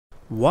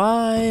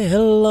Why,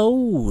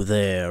 hello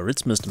there,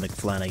 it's Mr.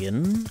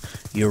 McFlanagan,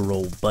 your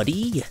old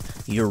buddy,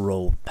 your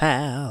old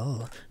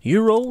pal,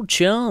 your old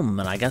chum,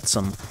 and I got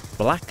some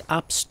Black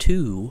Ops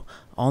 2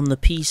 on the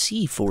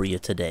PC for you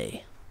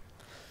today.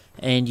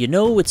 And you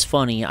know, it's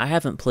funny, I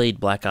haven't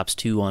played Black Ops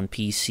 2 on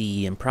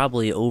PC in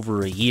probably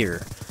over a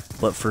year,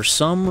 but for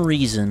some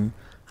reason,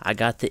 I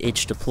got the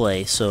itch to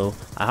play, so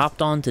I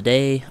hopped on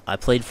today, I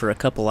played for a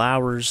couple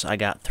hours, I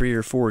got 3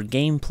 or 4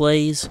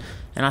 gameplays,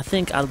 and I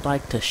think I'd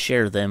like to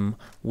share them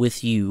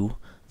with you,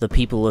 the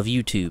people of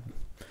YouTube.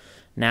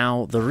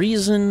 Now, the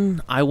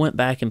reason I went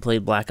back and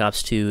played Black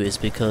Ops 2 is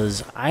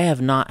because I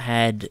have not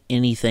had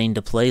anything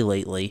to play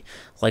lately.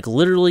 Like,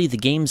 literally, the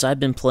games I've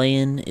been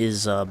playing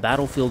is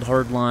Battlefield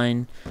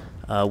Hardline,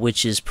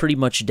 which is pretty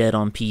much dead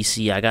on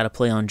PC. I gotta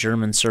play on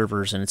German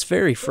servers, and it's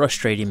very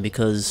frustrating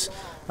because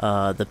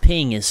the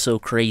ping is so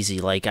crazy.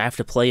 Like, I have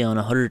to play on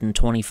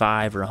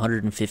 125 or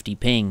 150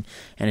 ping,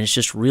 and it's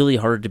just really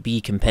hard to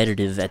be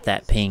competitive at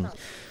that ping.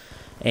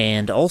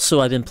 And also,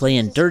 I've been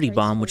playing Dirty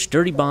Bomb, which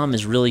Dirty Bomb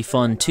is really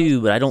fun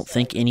too, but I don't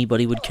think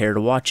anybody would care to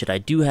watch it. I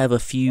do have a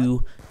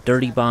few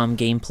Dirty Bomb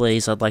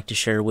gameplays I'd like to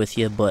share with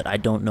you, but I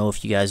don't know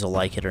if you guys will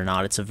like it or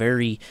not. It's a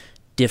very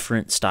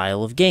different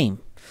style of game.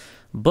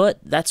 But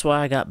that's why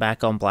I got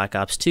back on Black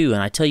Ops 2,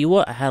 and I tell you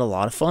what, I had a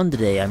lot of fun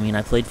today. I mean,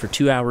 I played for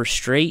 2 hours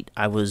straight.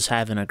 I was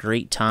having a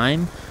great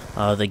time.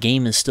 The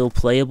game is still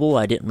playable.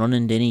 I didn't run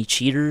into any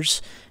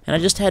cheaters, and I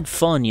just had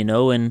fun, you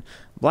know, and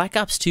Black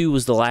Ops 2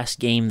 was the last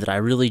game that I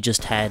really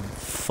just had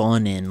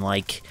fun in.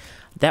 Like,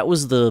 that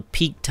was the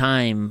peak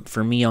time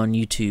for me on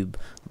YouTube.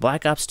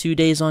 Black Ops 2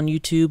 days on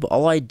YouTube,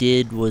 all I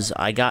did was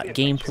I got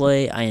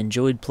gameplay, I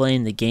enjoyed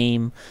playing the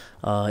game.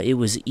 It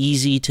was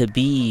easy to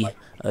be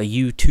a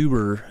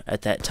YouTuber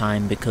at that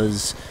time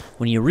because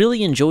when you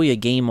really enjoy a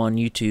game on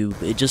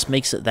YouTube, it just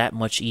makes it that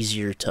much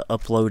easier to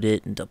upload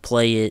it and to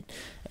play it,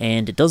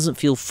 and it doesn't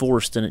feel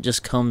forced and it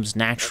just comes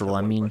natural.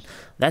 I mean,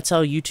 that's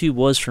how YouTube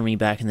was for me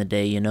back in the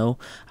day, you know.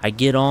 I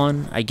get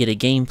on, I get a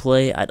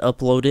gameplay, I'd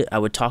upload it, I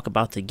would talk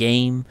about the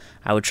game,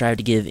 I would try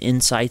to give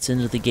insights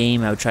into the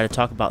game, I would try to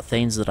talk about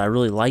things that I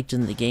really liked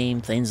in the game,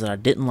 things that I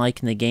didn't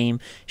like in the game,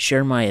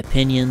 share my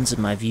opinions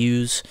and my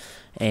views.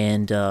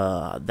 And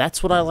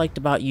that's what I liked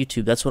about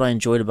YouTube. That's what I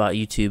enjoyed about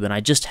YouTube, and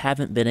I just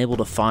haven't been able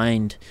to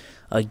find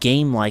a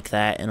game like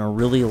that in a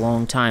really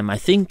long time. I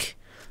think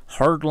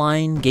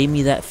Hardline gave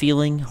me that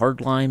feeling,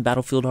 Hardline,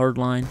 Battlefield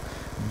Hardline,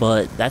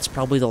 but that's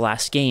probably the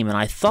last game, and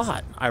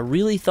I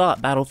really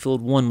thought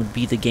Battlefield 1 would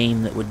be the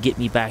game that would get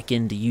me back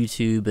into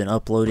YouTube and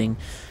uploading,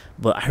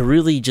 but I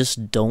really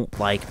just don't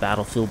like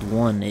Battlefield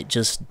 1. It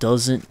just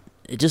doesn't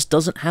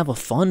have a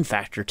fun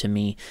factor to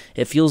me.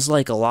 It feels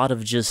like a lot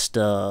of just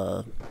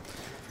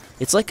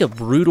it's like a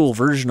brutal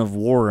version of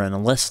war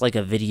and less like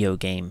a video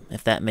game,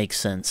 if that makes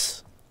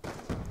sense.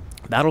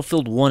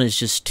 Battlefield 1 is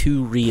just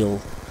too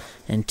real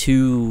and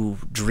too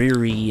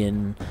dreary,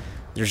 and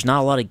there's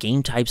not a lot of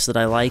game types that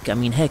I like. I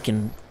mean, heck,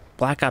 in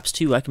Black Ops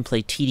 2, I can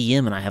play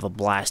TDM and I have a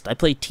blast. I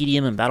played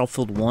TDM in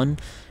Battlefield 1,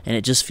 and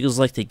it just feels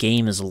like the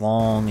game is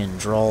long and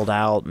drawn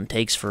out and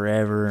takes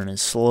forever and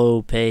is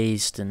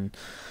slow-paced, and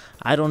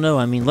I don't know.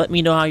 I mean, let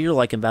me know how you're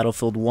liking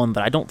Battlefield 1,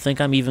 but I don't think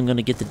I'm even going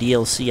to get the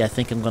DLC. I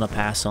think I'm going to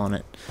pass on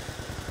it.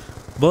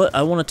 But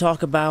I want to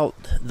talk about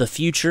the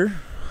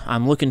future.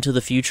 I'm looking to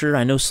the future.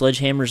 I know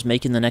Sledgehammer's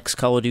making the next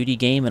Call of Duty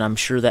game, and I'm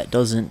sure that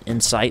doesn't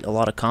incite a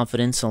lot of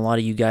confidence in a lot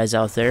of you guys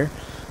out there.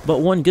 But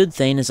one good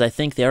thing is I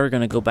think they are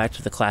going to go back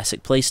to the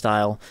classic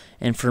playstyle,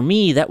 and for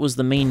me, that was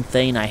the main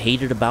thing I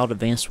hated about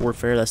Advanced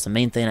Warfare. That's the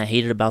main thing I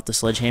hated about the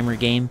Sledgehammer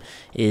game,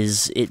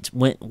 is it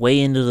went way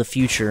into the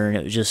future, and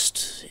it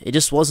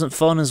just wasn't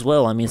fun as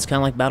well. I mean, it's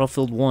kind of like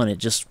Battlefield 1.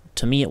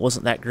 To me, it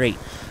wasn't that great.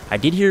 I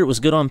did hear it was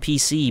good on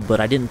PC,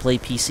 but I didn't play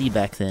PC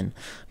back then.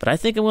 But I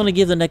think I'm going to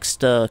give the next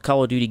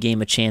Call of Duty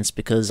game a chance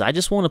because I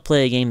just want to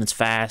play a game that's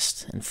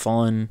fast and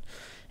fun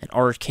and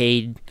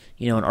arcade,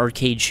 you know, an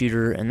arcade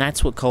shooter, and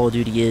that's what Call of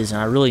Duty is, and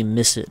I really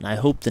miss it, and I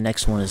hope the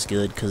next one is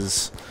good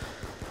because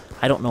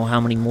I don't know how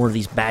many more of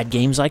these bad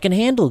games I can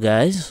handle,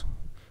 guys.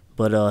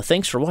 But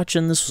thanks for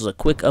watching. This was a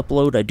quick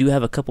upload. I do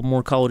have a couple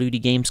more Call of Duty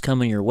games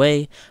coming your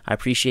way. I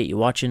appreciate you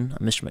watching.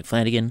 I'm Mr.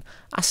 McFlanagan.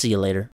 I'll see you later.